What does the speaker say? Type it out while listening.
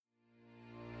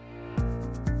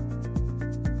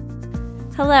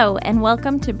Hello, and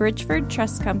welcome to Bridgeford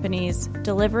Trust Company's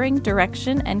Delivering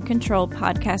Direction and Control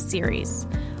podcast series.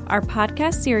 Our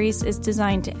podcast series is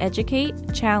designed to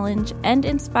educate, challenge, and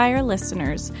inspire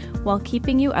listeners while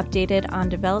keeping you updated on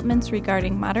developments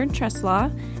regarding modern trust law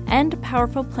and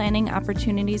powerful planning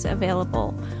opportunities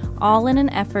available, all in an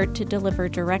effort to deliver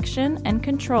direction and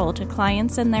control to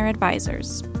clients and their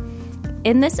advisors.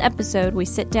 In this episode, we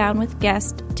sit down with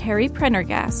guest Terry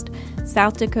Prendergast,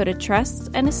 South Dakota Trusts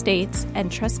and Estates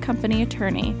and Trust Company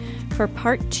attorney, for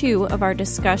part 2 of our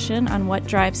discussion on what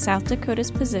drives South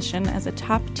Dakota's position as a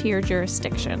top-tier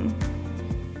jurisdiction.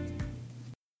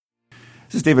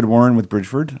 This is David Warren with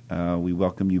Bridgeford. We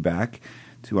welcome you back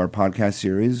to our podcast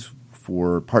series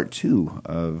for part 2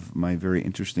 of my very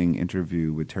interesting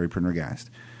interview with Terry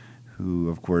Prendergast, who,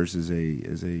 of course, is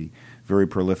a very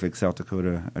prolific South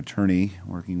Dakota attorney,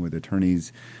 working with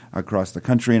attorneys across the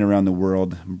country and around the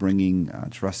world, bringing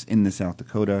trusts into South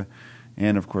Dakota,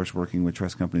 and, of course, working with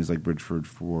trust companies like Bridgeford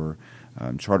for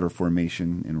charter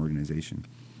formation and organization.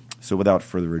 So without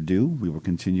further ado, we will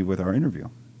continue with our interview.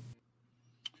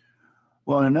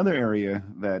 Well, in another area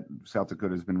that South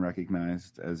Dakota has been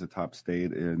recognized as a top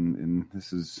state, and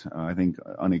this is, I think,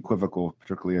 unequivocal,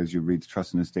 particularly as you read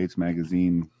Trust and Estates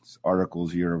magazine's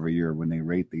articles year over year when they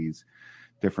rate these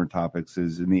different topics,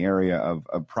 is in the area of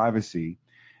privacy.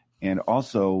 And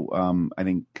also, I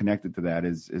think, connected to that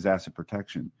is asset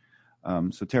protection.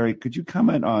 So, Terry, could you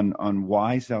comment on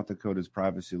why South Dakota's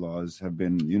privacy laws have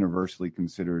been universally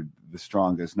considered the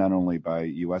strongest, not only by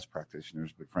U.S.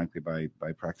 practitioners, but frankly by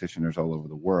practitioners all over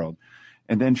the world?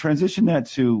 And then transition that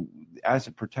to the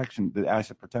asset protection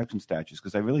statutes,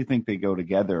 because I really think they go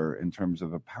together in terms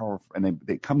of a powerful, and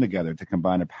they come together to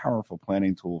combine a powerful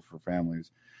planning tool for families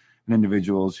and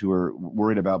individuals who are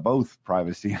worried about both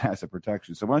privacy and asset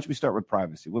protection. So why don't we start with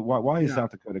privacy? Why is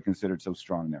South Dakota considered so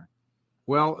strong there?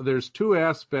 Well, there's two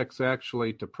aspects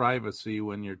actually to privacy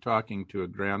when you're talking to a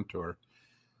grantor.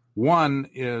 One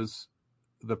is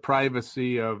the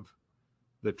privacy of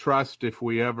the trust if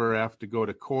we ever have to go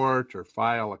to court or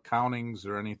file accountings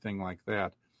or anything like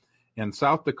that. And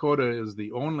South Dakota is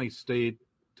the only state,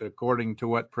 according to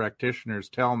what practitioners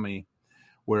tell me,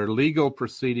 where legal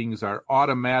proceedings are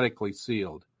automatically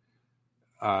sealed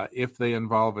if they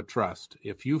involve a trust.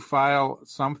 If you file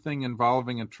something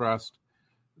involving a trust,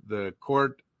 the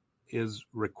court is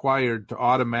required to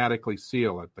automatically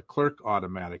seal it. The clerk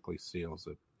automatically seals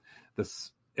it.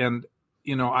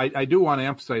 I do want to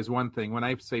emphasize one thing. When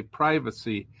I say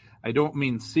privacy, I don't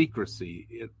mean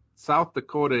secrecy. South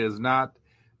Dakota is not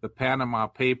the Panama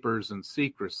Papers and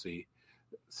secrecy.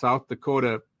 South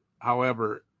Dakota,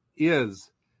 however,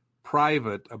 is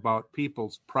private about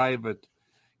people's private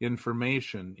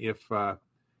information. If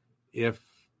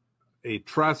a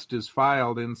trust is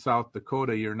filed in South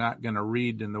Dakota, you're not going to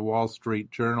read in the Wall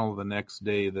Street Journal the next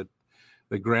day that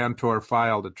the grantor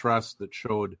filed a trust that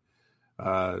showed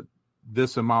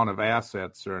this amount of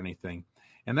assets or anything.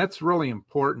 And that's really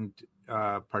important,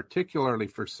 particularly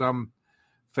for some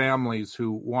families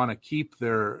who want to keep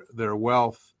their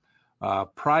wealth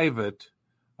private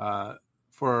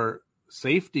for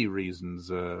safety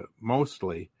reasons,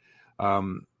 mostly.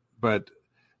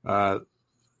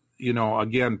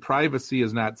 Again, privacy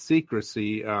is not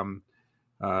secrecy.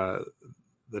 The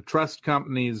trust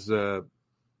companies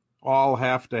all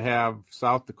have to have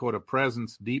South Dakota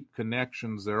presence, deep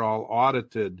connections. They're all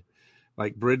audited.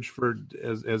 Like Bridgeford,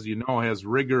 as you know, has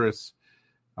rigorous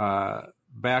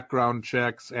background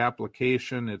checks,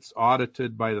 application. It's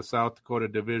audited by the South Dakota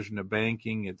Division of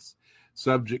Banking. It's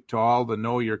subject to all the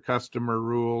Know Your Customer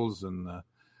rules and the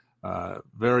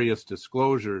various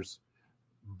disclosures.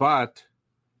 But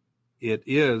it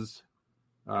is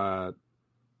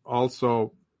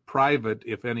also private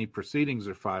if any proceedings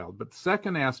are filed. But the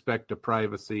second aspect of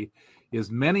privacy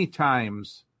is many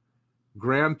times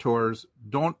grantors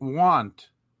don't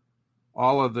want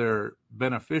all of their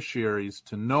beneficiaries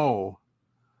to know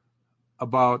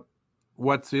about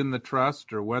what's in the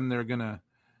trust or when they're going to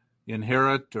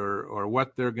inherit or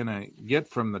what they're going to get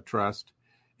from the trust.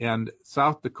 And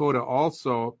South Dakota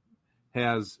also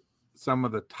has some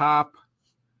of the top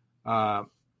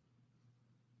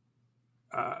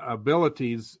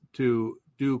abilities to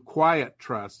do quiet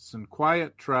trusts, and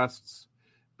quiet trusts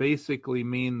basically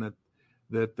mean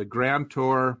that the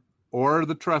grantor or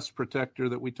the trust protector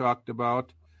that we talked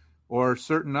about or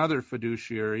certain other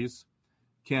fiduciaries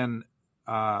can,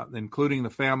 including the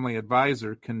family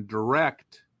advisor, can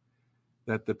direct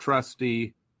that the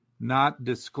trustee not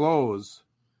disclose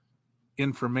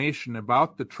information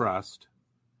about the trust,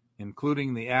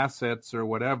 including the assets or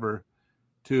whatever,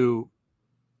 to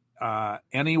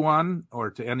anyone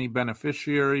or to any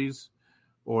beneficiaries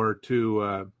or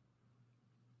to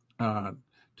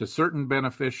certain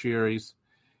beneficiaries.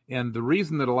 And the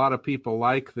reason that a lot of people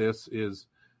like this is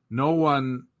no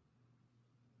one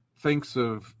thinks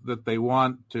of that they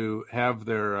want to have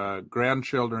their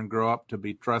grandchildren grow up to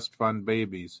be trust fund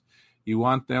babies. You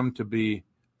want them to be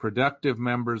productive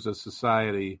members of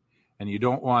society, and you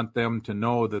don't want them to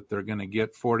know that they're going to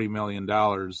get $40 million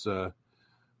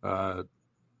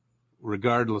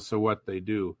regardless of what they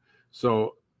do.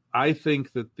 So I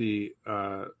think that the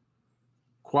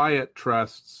quiet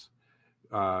trusts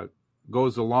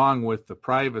goes along with the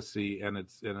privacy, and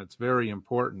it's very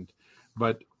important.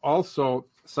 But also,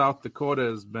 South Dakota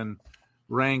has been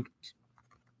ranked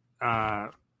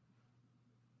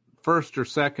first or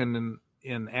second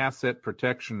in asset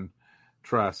protection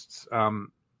trusts.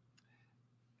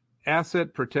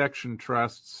 Asset protection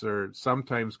trusts are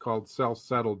sometimes called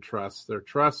self-settled trusts. They're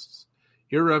trusts,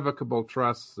 irrevocable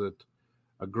trusts that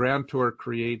a grantor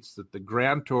creates, that the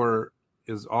grantor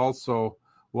is also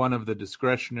one of the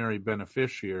discretionary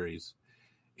beneficiaries.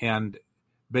 And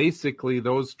basically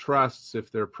those trusts,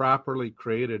 if they're properly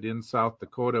created in South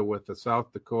Dakota with a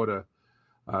South Dakota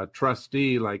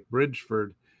trustee like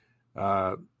Bridgeford,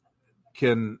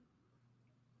 can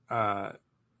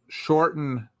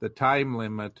shorten the time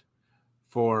limit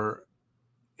for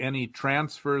any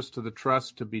transfers to the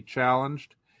trust to be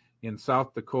challenged. In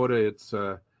South Dakota,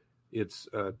 it's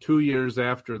 2 years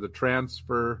after the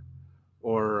transfer,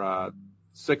 or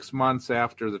 6 months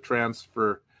after the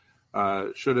transfer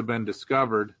should have been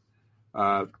discovered.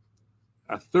 A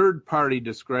third-party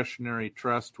discretionary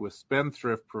trust with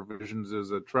spendthrift provisions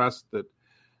is a trust that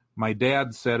my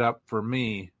dad set up for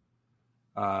me,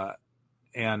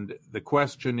 and the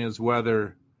question is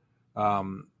whether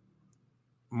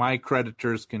my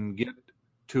creditors can get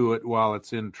to it while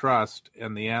it's in trust,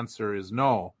 and the answer is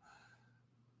no.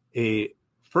 A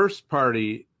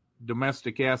first-party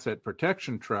domestic asset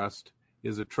protection trust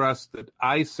is a trust that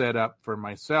I set up for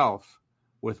myself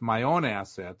with my own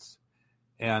assets,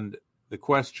 and the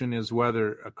question is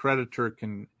whether a creditor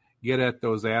can get at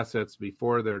those assets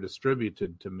before they're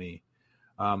distributed to me.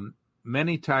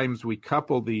 Many times we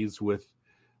couple these with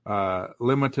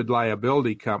limited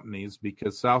liability companies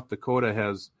because South Dakota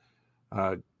has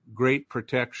great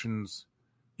protections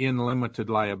in limited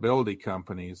liability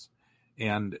companies.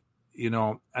 And, you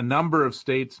know, a number of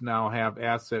states now have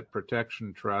asset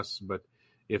protection trusts, but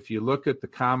if you look at the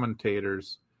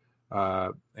commentators,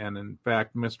 and in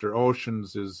fact, Mr.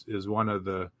 Oceans is one of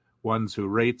the ones who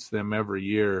rates them every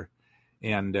year,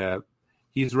 and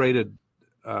he's rated,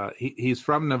 he's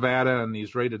from Nevada, and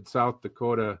he's rated South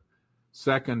Dakota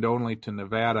second only to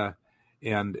Nevada.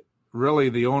 And really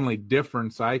the only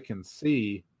difference I can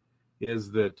see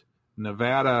is that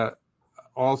Nevada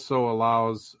also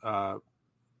allows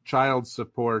child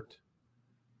support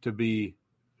to be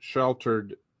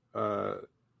sheltered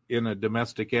in a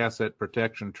domestic asset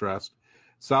protection trust.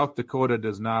 South Dakota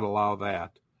does not allow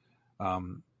that.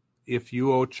 If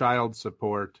you owe child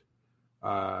support,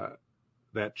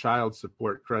 that child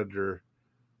support creditor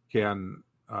can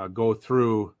go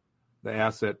through the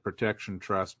asset protection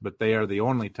trust, but they are the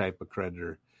only type of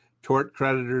creditor. Tort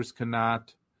creditors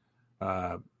cannot,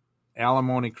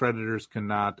 alimony creditors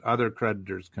cannot, other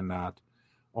creditors cannot,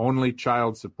 only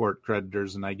child support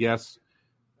creditors. And I guess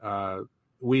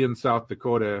we in South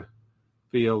Dakota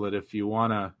feel that if you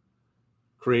want to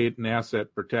create an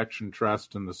asset protection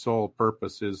trust and the sole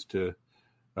purpose is to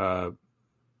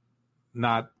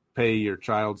not pay your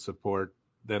child support,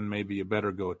 then maybe you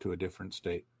better go to a different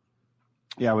state.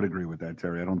 Yeah, I would agree with that,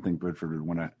 Terry. I don't think Bridgeford would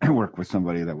want to work with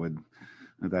somebody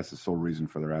that's the sole reason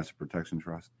for their asset protection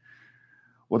trust.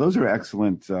 Well, those are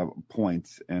excellent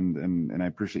points, and I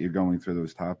appreciate you going through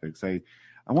those topics. I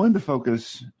wanted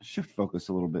to shift focus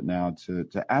a little bit now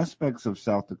to aspects of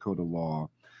South Dakota law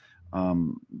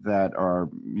that are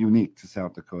unique to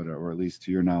South Dakota, or at least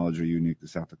to your knowledge are unique to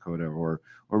South Dakota, or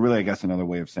really, I guess another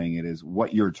way of saying it is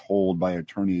what you're told by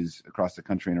attorneys across the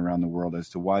country and around the world as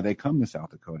to why they come to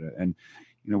South Dakota. And,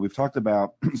 you know, we've talked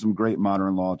about some great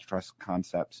modern law trust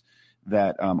concepts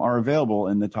that are available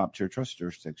in the top tier trust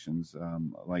jurisdictions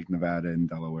like Nevada and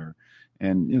Delaware.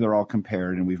 And, you know, they're all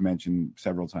compared, and we've mentioned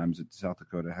several times that South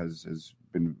Dakota has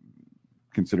been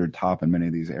considered top in many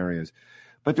of these areas.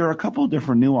 But there are a couple of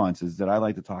different nuances that I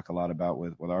like to talk a lot about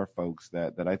with our folks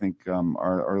that I think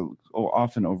are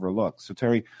often overlooked. So,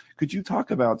 Terry, could you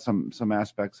talk about some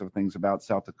aspects of things about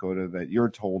South Dakota that you're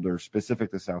told are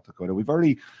specific to South Dakota? We've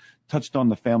already touched on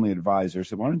the family advisor,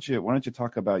 so why don't you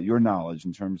talk about your knowledge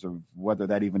in terms of whether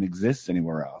that even exists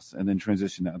anywhere else, and then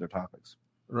transition to other topics.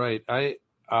 Right.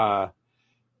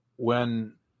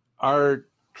 When our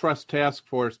Trust Task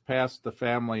Force passed the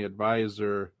Family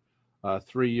Advisor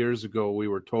 3 years ago, we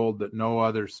were told that no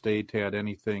other state had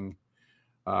anything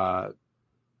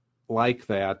like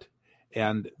that.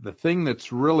 And the thing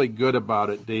that's really good about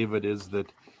it, David, is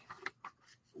that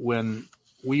when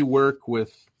we work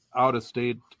with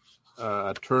out-of-state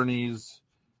attorneys,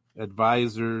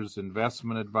 advisors,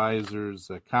 investment advisors,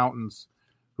 accountants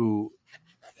who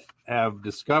have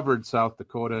discovered South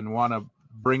Dakota and want to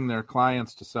bring their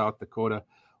clients to South Dakota,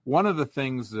 one of the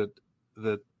things that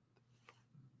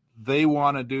they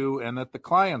want to do and that the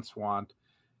clients want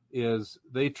is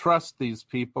they trust these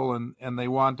people and they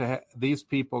want these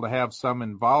people to have some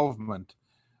involvement.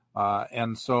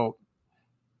 And so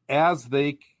as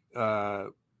they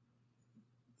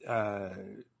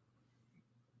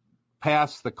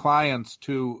pass the clients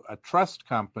to a trust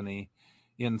company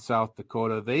in South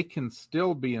Dakota, they can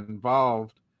still be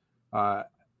involved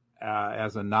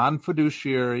as a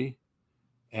non-fiduciary,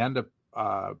 and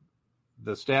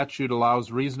the statute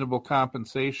allows reasonable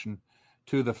compensation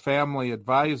to the family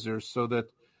advisors, so that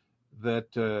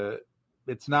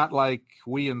it's not like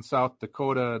we in South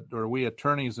Dakota or we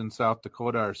attorneys in South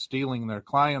Dakota are stealing their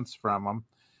clients from them.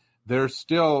 They're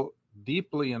still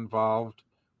deeply involved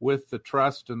with the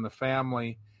trust and the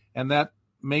family, and that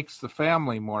makes the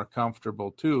family more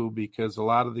comfortable too, because a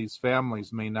lot of these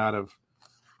families may not have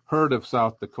heard of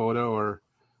South Dakota, or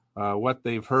what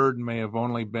they've heard may have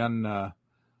only been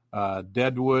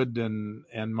Deadwood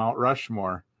and Mount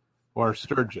Rushmore or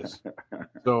Sturgis.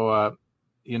 So,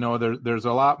 there's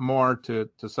a lot more to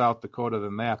South Dakota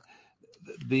than that.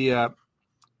 The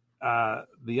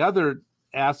other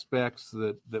aspects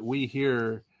that we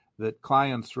hear that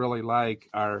clients really like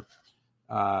are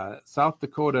South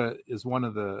Dakota is one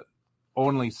of the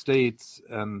only states,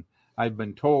 and I've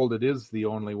been told it is the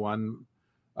only one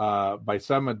by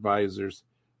some advisors,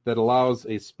 that allows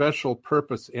a special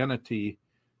purpose entity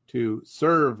to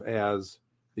serve as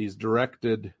these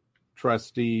directed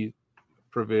trustee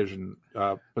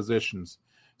positions.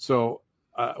 So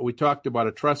we talked about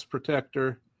a trust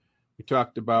protector, we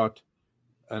talked about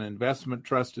an investment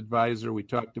trust advisor, we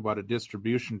talked about a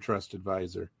distribution trust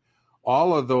advisor.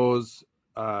 All of those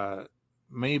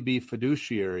may be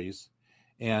fiduciaries,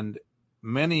 and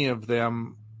many of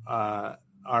them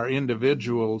are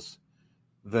individuals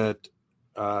that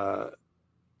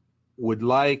would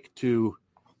like to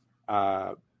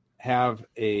have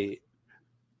a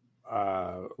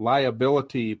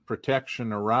liability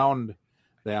protection around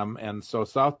them, and so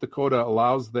South Dakota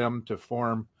allows them to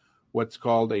form what's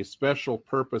called a special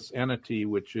purpose entity,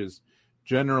 which is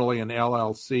generally an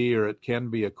LLC, or it can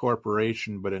be a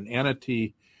corporation, but an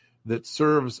entity that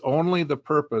serves only the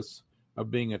purpose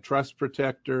of being a trust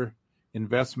protector,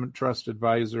 investment trust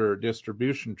advisor, or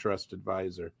distribution trust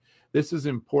advisor. This is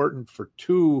important for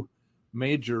two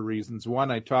major reasons.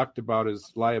 One I talked about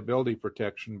is liability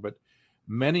protection, but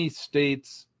many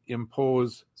states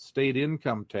impose state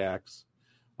income tax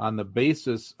on the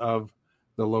basis of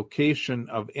the location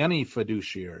of any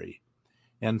fiduciary.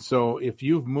 And so if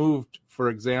you've moved, for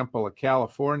example, a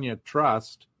California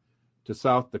trust to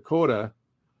South Dakota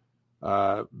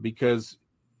because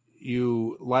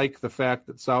you like the fact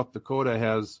that South Dakota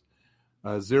has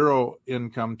zero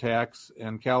income tax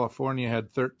and California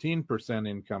had 13%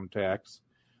 income tax,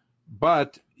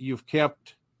 but you've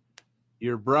kept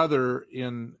your brother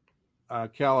in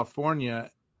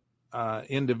California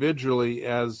individually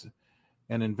as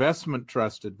an investment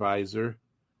trust advisor,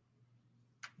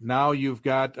 now you've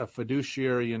got a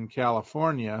fiduciary in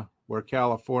California where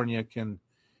California can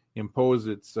impose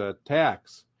its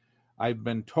tax. I've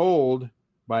been told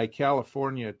by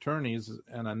California attorneys,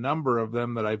 and a number of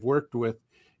them that I've worked with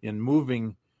in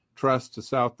moving trusts to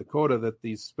South Dakota, that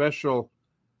these special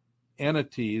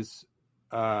entities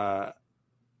that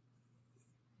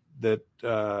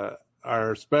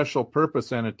are special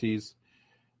purpose entities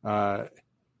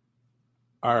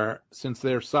are, since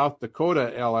they're South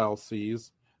Dakota LLCs,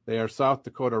 they are South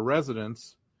Dakota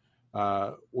residents.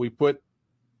 We put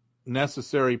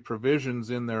necessary provisions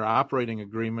in their operating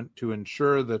agreement to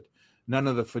ensure that none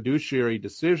of the fiduciary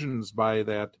decisions by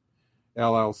that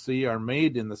LLC are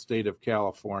made in the state of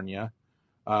California.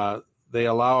 They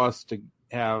allow us to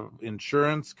have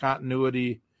insurance,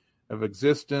 continuity of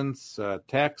existence,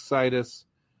 tax situs.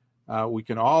 We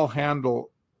can all handle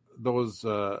those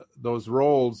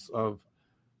roles of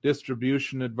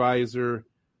distribution advisor,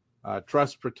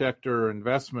 trust protector, or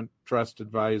investment trust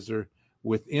advisor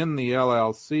within the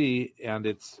LLC, and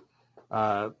it's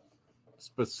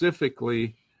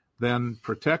specifically then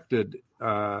protected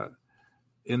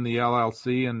in the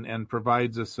LLC and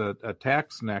provides us a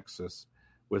tax nexus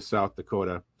with South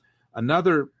Dakota.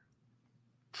 Another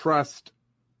trust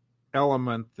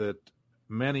element that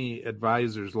many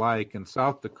advisors like, and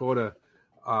South Dakota,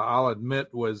 I'll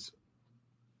admit, was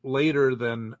later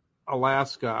than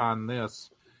Alaska on this,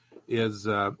 is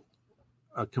a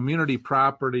community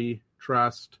property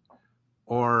trust,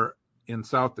 or in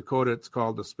South Dakota it's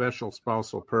called a special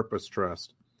spousal purpose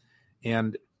trust.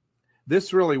 And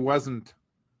this really wasn't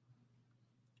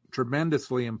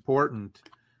tremendously important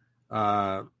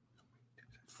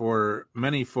for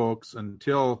many folks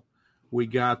until we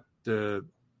got the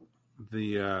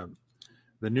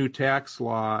new tax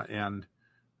law, and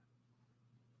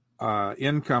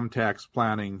income tax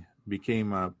planning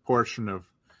became a portion of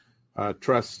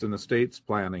trust and estates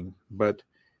planning. But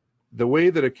the way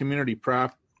that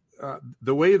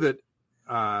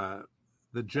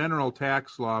the general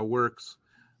tax law works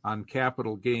on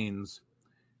capital gains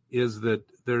is that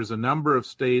there's a number of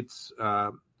states,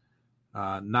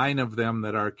 9 of them,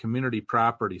 that are community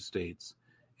property states.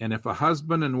 And if a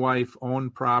husband and wife own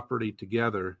property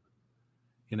together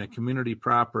in a community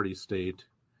property state,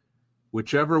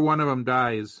 whichever one of them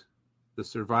dies, the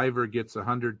survivor gets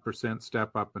 100%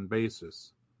 step up in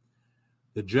basis.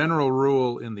 The general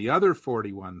rule in the other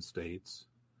 41 states,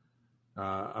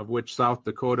 of which South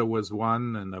Dakota was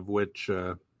one, and of which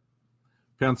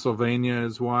Pennsylvania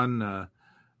is one,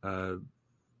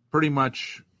 pretty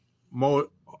much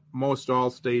most all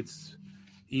states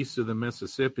east of the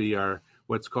Mississippi are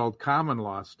what's called common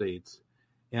law states.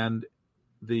 And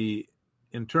the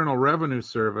Internal Revenue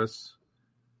Service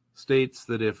states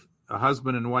that if a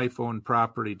husband and wife own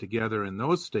property together in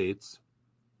those states,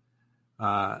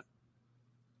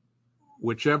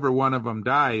 whichever one of them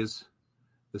dies,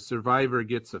 the survivor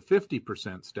gets a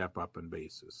 50% step up in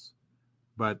basis.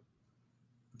 But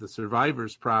the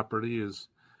survivor's property is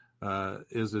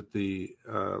at the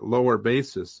lower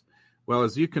basis. Well,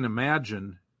 as you can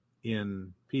imagine,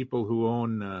 in people who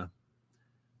own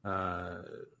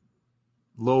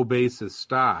low basis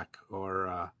stock,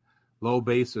 or low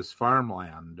basis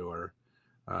farmland, or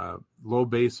low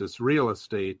basis real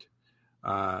estate,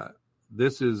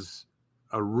 this is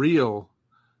a real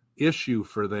issue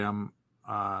for them,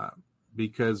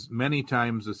 because many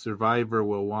times the survivor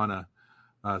will want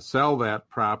to sell that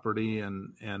property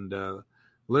and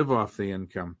live off the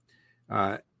income.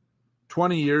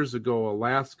 20 years ago,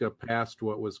 Alaska passed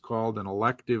what was called an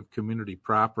elective community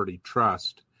property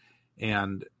trust,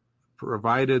 and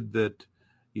provided that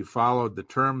you followed the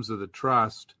terms of the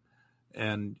trust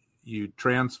and you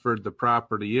transferred the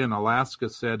property in, Alaska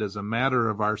said, as a matter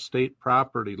of our state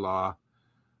property law,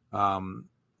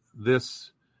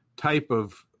 this type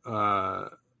of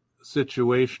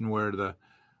situation where the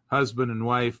husband and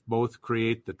wife both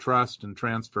create the trust and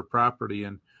transfer property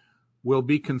in will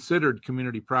be considered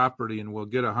community property and will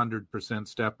get 100%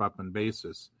 step up in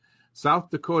basis. South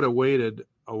Dakota waited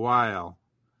a while,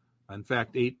 in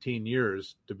fact 18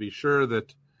 years, to be sure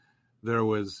that there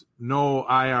was no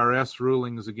IRS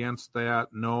rulings against that,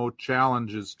 no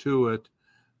challenges to it,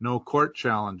 no court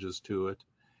challenges to it.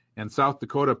 And South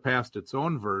Dakota passed its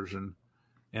own version.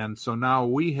 And so now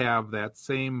we have that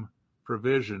same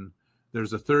provision.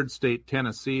 There's a third state,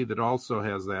 Tennessee, that also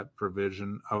has that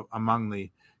provision among the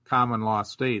common law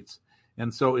states.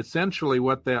 And so essentially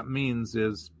what that means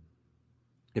is,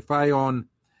 if I own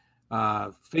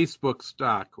Facebook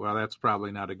stock, well, that's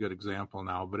probably not a good example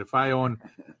now, but if I own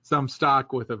some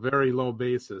stock with a very low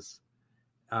basis,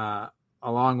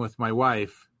 along with my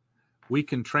wife, we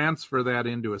can transfer that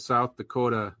into a South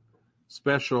Dakota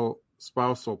special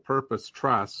spousal purpose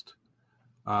trust.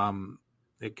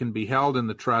 It can be held in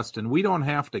the trust, and we don't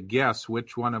have to guess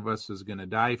which one of us is going to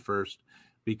die first,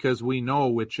 because we know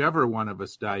whichever one of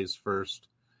us dies first,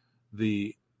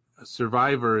 the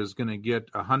survivor is going to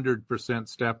get 100%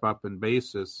 step up in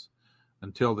basis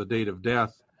until the date of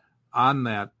death on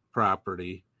that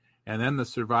property, and then the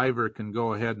survivor can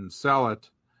go ahead and sell it.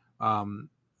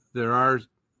 There are,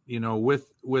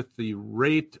 with the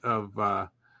rate of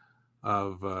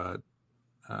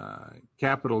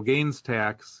capital gains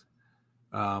tax,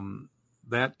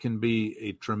 that can be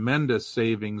a tremendous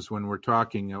savings when we're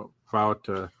talking about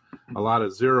a lot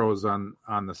of zeros on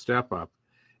the step up.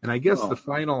 And I guess the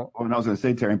final. Oh, and I was going to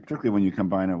say, Terry, particularly when you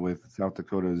combine it with South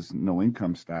Dakota's no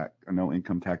income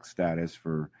tax status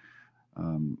for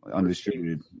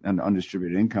undistributed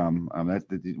income,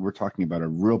 that we're talking about a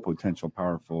real potential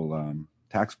powerful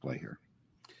tax play here.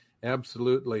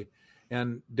 Absolutely.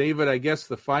 And David, I guess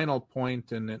the final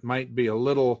point, and it might be a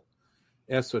little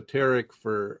esoteric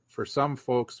for some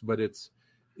folks, but it's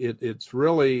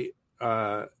really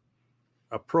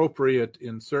appropriate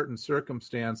in certain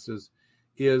circumstances,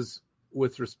 is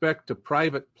with respect to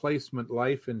private placement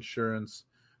life insurance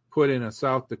put in a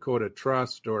South Dakota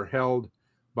trust or held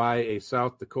by a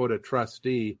South Dakota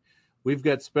trustee, we've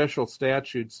got special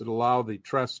statutes that allow the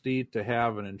trustee to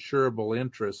have an insurable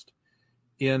interest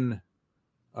in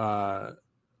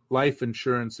life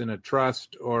insurance in a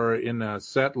trust or in a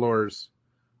settlor's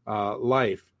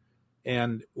life.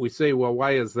 And we say, well,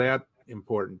 why is that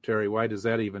important, Terry? Why does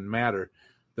that even matter?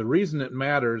 The reason it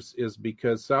matters is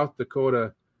because South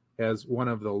Dakota has one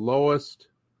of the lowest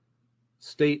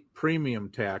state premium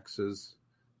taxes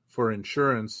for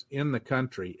insurance in the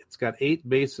country. It's got 8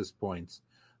 basis points.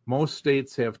 Most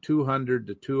states have 200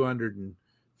 to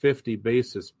 250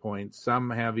 basis points.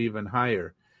 Some have even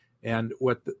higher. And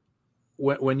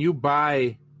when you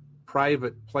buy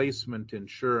private placement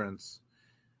insurance,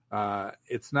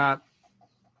 it's not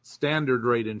standard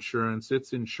rate insurance.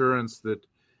 It's insurance that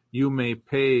you may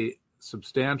pay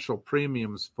substantial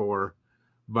premiums for,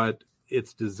 but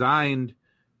it's designed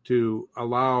to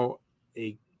allow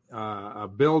a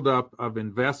buildup of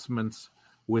investments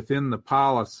within the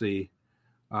policy.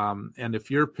 And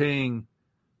if you're paying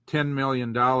 $10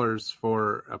 million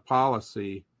for a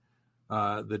policy,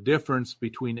 the difference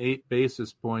between 8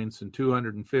 basis points and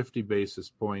 250 basis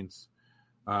points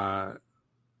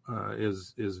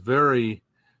is very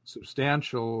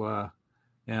substantial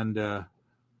and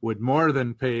would more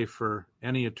than pay for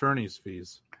any attorney's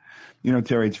fees. You know,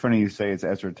 Terry, it's funny you say it's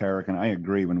esoteric, and I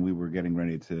agree. When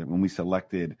we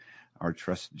selected our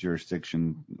trust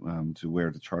jurisdiction to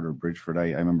where to charter Bridgeford,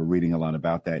 I remember reading a lot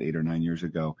about that 8 or 9 years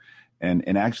ago,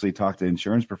 and actually talked to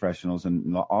insurance professionals,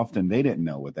 and often they didn't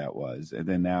know what that was. And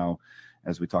then now,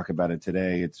 as we talk about it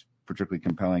today, it's particularly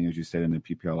compelling, as you said, in the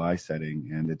PPLI setting,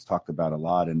 and it's talked about a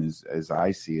lot, and as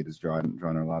I see it, has drawn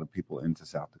a lot of people into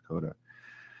South Dakota.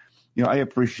 You know, I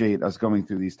appreciate us going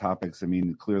through these topics. I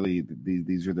mean, clearly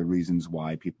these are the reasons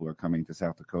why people are coming to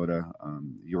South Dakota.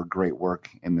 Your great work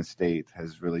in the state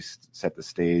has really set the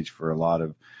stage for a lot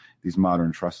of these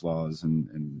modern trust laws,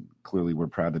 and clearly we're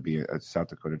proud to be a South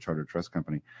Dakota chartered trust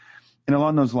company. And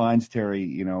along those lines, Terry,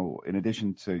 you know, in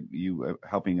addition to you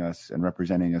helping us and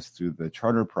representing us through the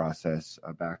charter process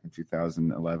back in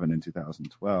 2011 and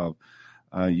 2012,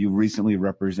 you recently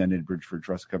represented Bridgeford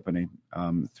Trust Company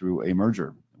through a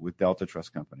merger with Delta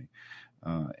Trust Company.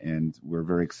 And we're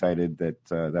very excited that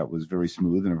that was very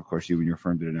smooth. And of course, you and your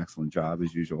firm did an excellent job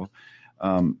as usual.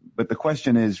 But the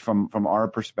question is from our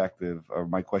perspective, or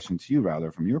my question to you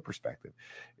rather, from your perspective,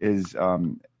 is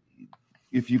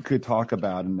if you could talk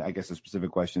about, and I guess the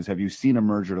specific question is, have you seen a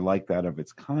merger like that of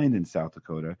its kind in South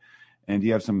Dakota? And do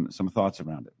you have some thoughts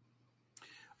around it?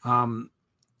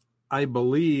 I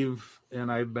believe, and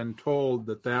I've been told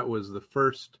that was the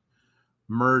first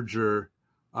merger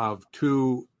of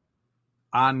 2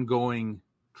 ongoing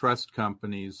trust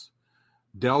companies.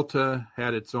 Delta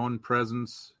had its own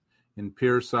presence in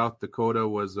Pierre, South Dakota,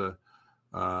 was a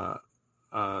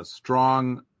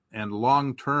strong and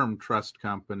long-term trust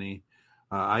company.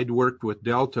 I'd worked with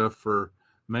Delta for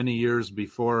many years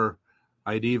before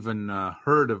I'd even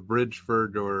heard of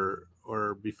Bridgeford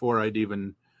or before I'd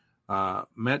even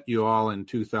met you all in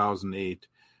 2008.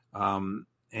 And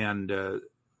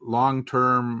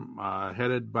long-term,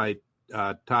 headed by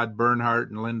Todd Bernhardt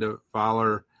and Linda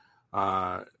Fowler.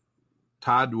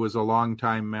 Todd was a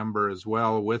longtime member as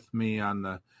well with me on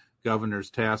the governor's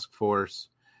task force,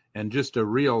 and just a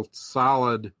real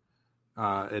solid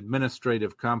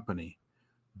administrative company.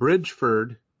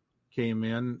 Bridgeford came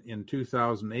in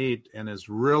 2008 and has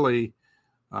really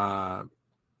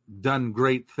done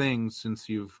great things since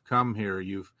you've come here.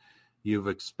 You've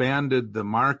expanded the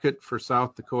market for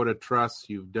South Dakota trusts.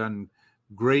 You've done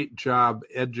great job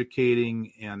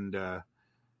educating and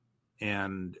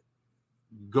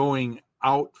going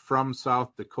out from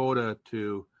South Dakota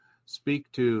to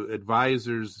speak to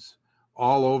advisors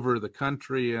all over the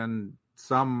country and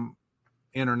some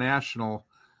international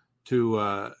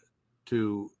to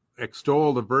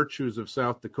extol the virtues of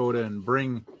South Dakota and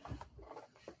bring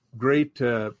great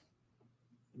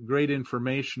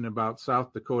information about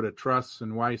South Dakota trusts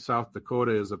and why South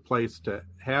Dakota is a place to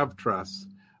have trusts.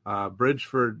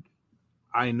 Bridgeford,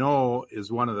 I know,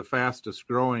 is one of the fastest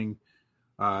growing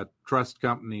trust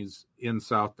companies in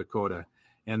South Dakota.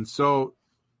 And so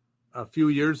a few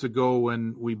years ago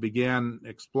when we began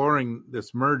exploring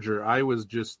this merger, I was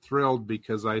just thrilled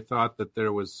because I thought that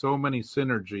there was so many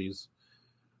synergies.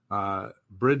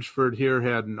 Bridgeford here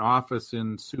had an office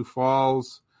in Sioux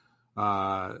Falls.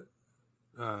 The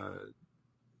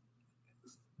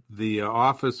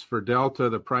office for Delta,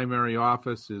 the primary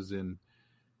office, is in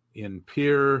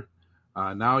Pierre.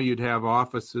 Now you'd have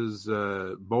offices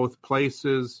both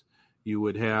places. You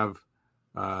would have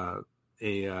a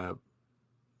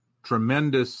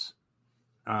tremendous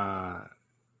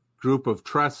group of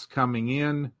trusts coming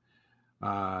in.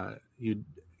 You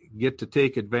get to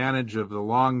take advantage of the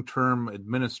long-term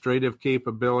administrative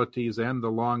capabilities and the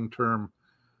long-term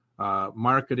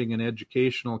marketing and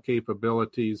educational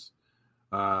capabilities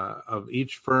of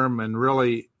each firm. And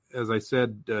really, as I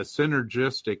said,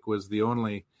 synergistic was the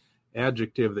only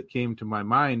adjective that came to my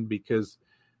mind, because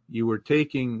you were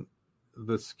taking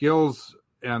the skills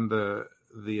and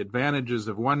the advantages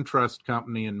of one trust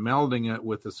company and melding it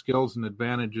with the skills and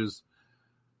advantages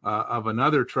of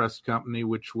another trust company,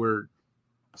 which were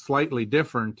slightly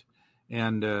different.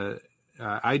 And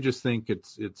I just think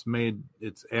it's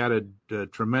added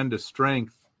tremendous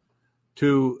strength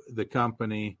to the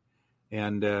company.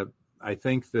 And I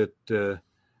think that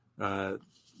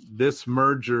this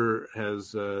merger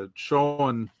has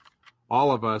shown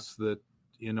all of us that,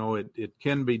 it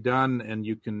can be done, and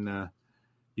you can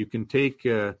take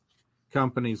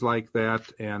companies like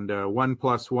that, and 1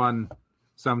 + 1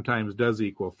 sometimes does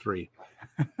equal 3.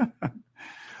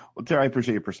 Well, Terry, I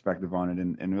appreciate your perspective on it,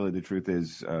 and really the truth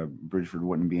is Bridgeford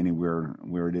wouldn't be anywhere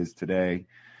where it is today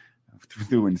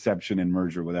through inception and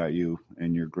merger without you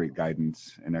and your great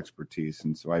guidance and expertise.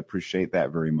 And so I appreciate that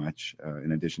very much,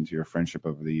 in addition to your friendship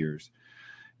over the years.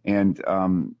 And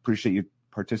appreciate you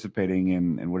participating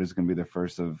in what is going to be the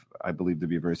first of, I believe, to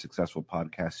be a very successful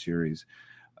podcast series.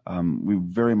 We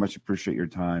very much appreciate your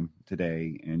time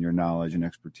today and your knowledge and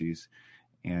expertise.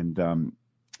 And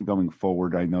going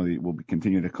forward, I know that we'll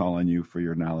continue to call on you for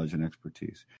your knowledge and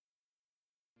expertise.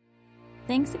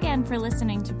 Thanks again for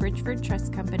listening to Bridgeford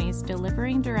Trust Company's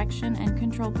Delivering Direction and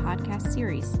Control podcast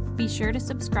series. Be sure to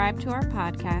subscribe to our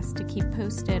podcast to keep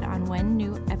posted on when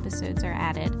new episodes are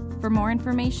added. For more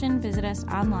information, visit us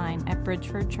online at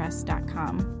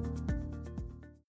bridgefordtrust.com.